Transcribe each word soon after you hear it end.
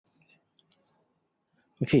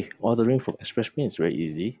Okay, ordering from Expressprint is very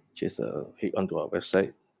easy. Just head onto our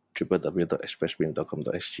website,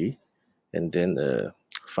 www.expressprint.com.sg, and then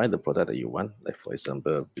find the product that you want, like for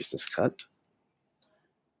example, business card.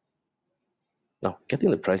 Now,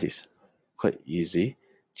 getting the price is quite easy.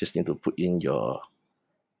 Just need to put in your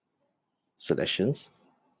selections,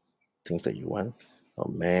 things that you want,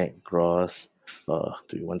 or matte, gloss, do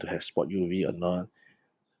you want to have spot UV or not.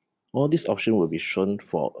 All these options will be shown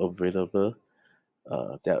for available.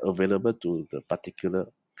 They are available to the particular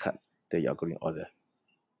card that you are going to order.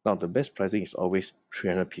 Now, the best pricing is always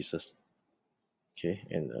 300 pieces. Okay,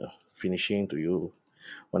 and finishing, do you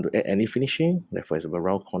want to add any finishing? Like for example,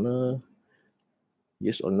 round corner,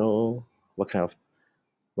 yes or no? What kind of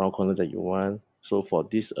round corner that you want? So for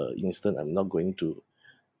this instant, I'm not going to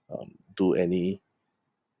do any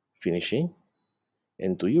finishing.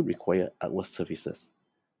 And do you require artwork services?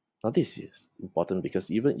 Now this is important because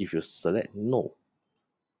even if you select no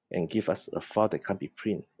and give us a file that can't be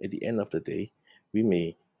printed, at the end of the day, we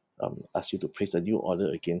may ask you to place a new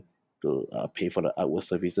order again to pay for the artwork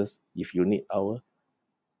services if you need our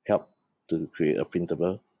help to create a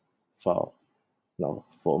printable file. Now,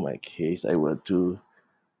 for my case, I will do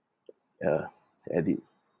edit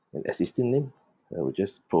an existing name. I will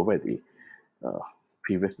just provide the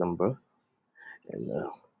previous number and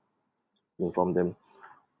inform them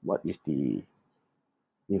what is the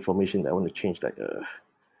information that I want to change, like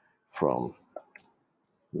from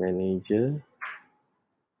manager,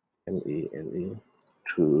 MANA,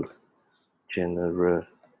 to general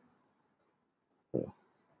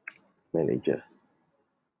manager.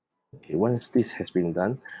 Okay, once this has been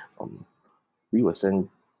done, we will send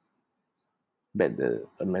back the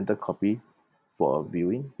amended copy for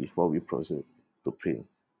viewing before we proceed to print.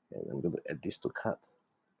 And I'm going to add this to cart.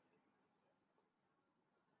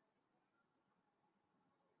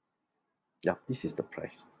 Yeah, this is the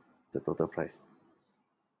price, the total price.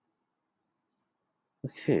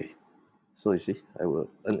 Okay, so you see, I will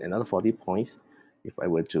earn another 40 points if I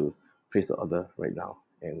were to place the order right now.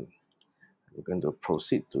 And I'm going to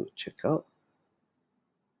proceed to checkout.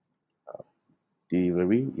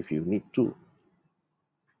 Delivery if you need to.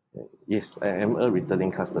 Yes, I am a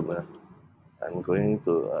returning customer. I'm going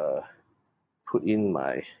to put in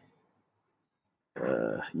my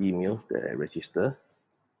email that I register.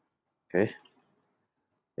 Okay,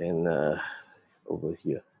 and over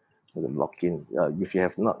here, I'm going to log in. If you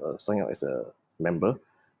have not signed up as a member,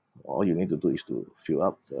 all you need to do is to fill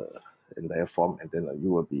up the entire form, and then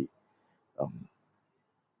you will be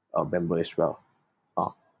a member as well.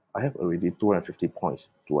 I have already 250 points.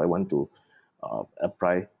 Do I want to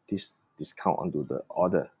apply this discount onto the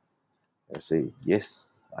order? I say yes,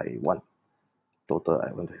 I want. Total,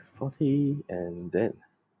 I want to have 40, and then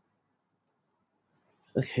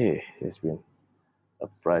okay, it's been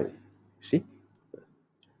applied. See,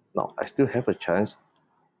 now I still have a chance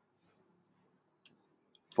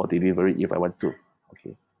for delivery if I want to.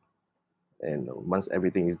 Okay, and once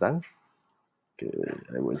everything is done, okay,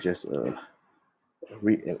 I will just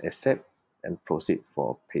read and accept and proceed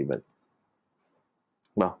for payment.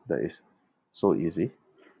 Wow, that is so easy.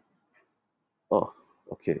 Oh,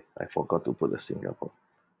 okay, I forgot to put the Singapore.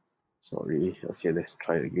 Sorry. Okay, let's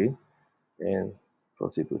try again and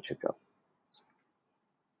proceed to checkout.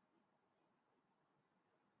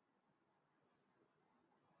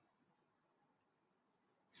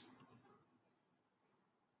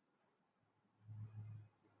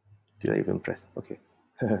 Did I even press? Okay.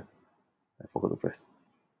 I forgot to press.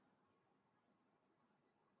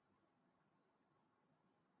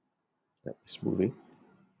 Yeah, it's moving.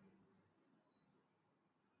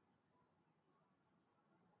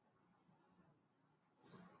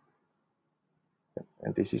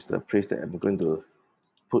 And this is the place that I'm going to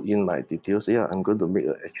put in my details. Yeah, I'm going to make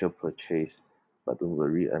an actual purchase, but don't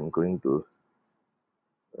worry, I'm going to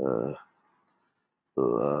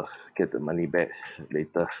get the money back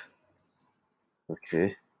later.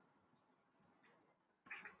 Okay.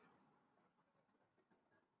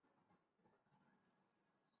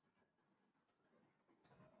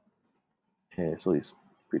 Okay, so it's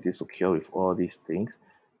pretty secure with all these things.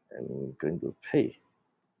 I'm going to pay.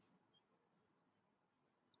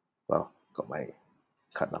 Well, got my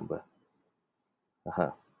card number.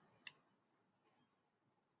 Uh-huh.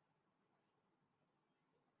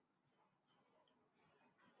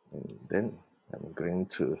 And then I'm going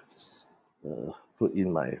to put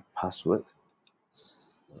in my password.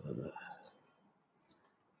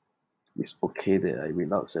 It's okay that I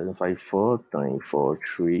read out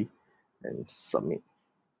 754943 and submit.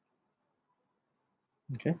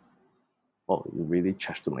 Okay. Oh, you really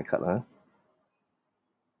charged to my card, huh?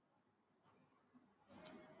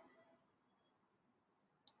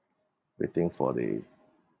 waiting for the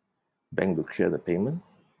bank to clear the payment.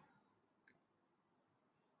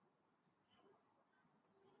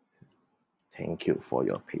 Thank you for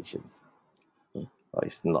your patience.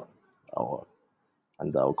 It's not our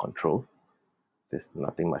under our control. There's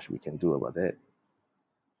nothing much we can do about that.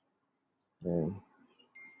 And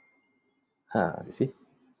you see,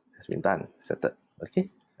 has been done, settled. Okay,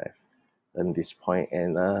 I've earned this point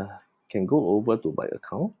and can go over to my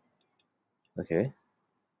account. Okay,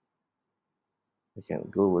 you can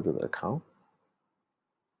go over to the account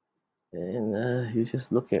and you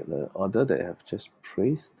just look at the order that I have just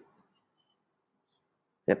placed.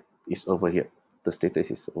 Yep, it's over here. The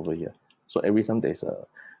status is over here. So every time there's a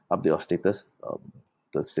update of status,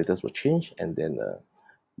 the status will change, and then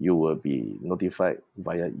you will be notified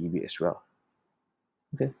via email as well.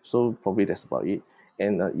 Okay, so probably that's about it.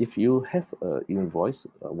 And if you have an invoice,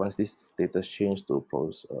 once this status change to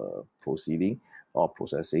proceeding or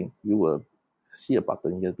processing, you will see a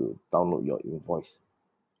button here to download your invoice.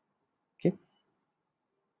 Okay,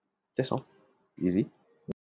 that's all. Easy.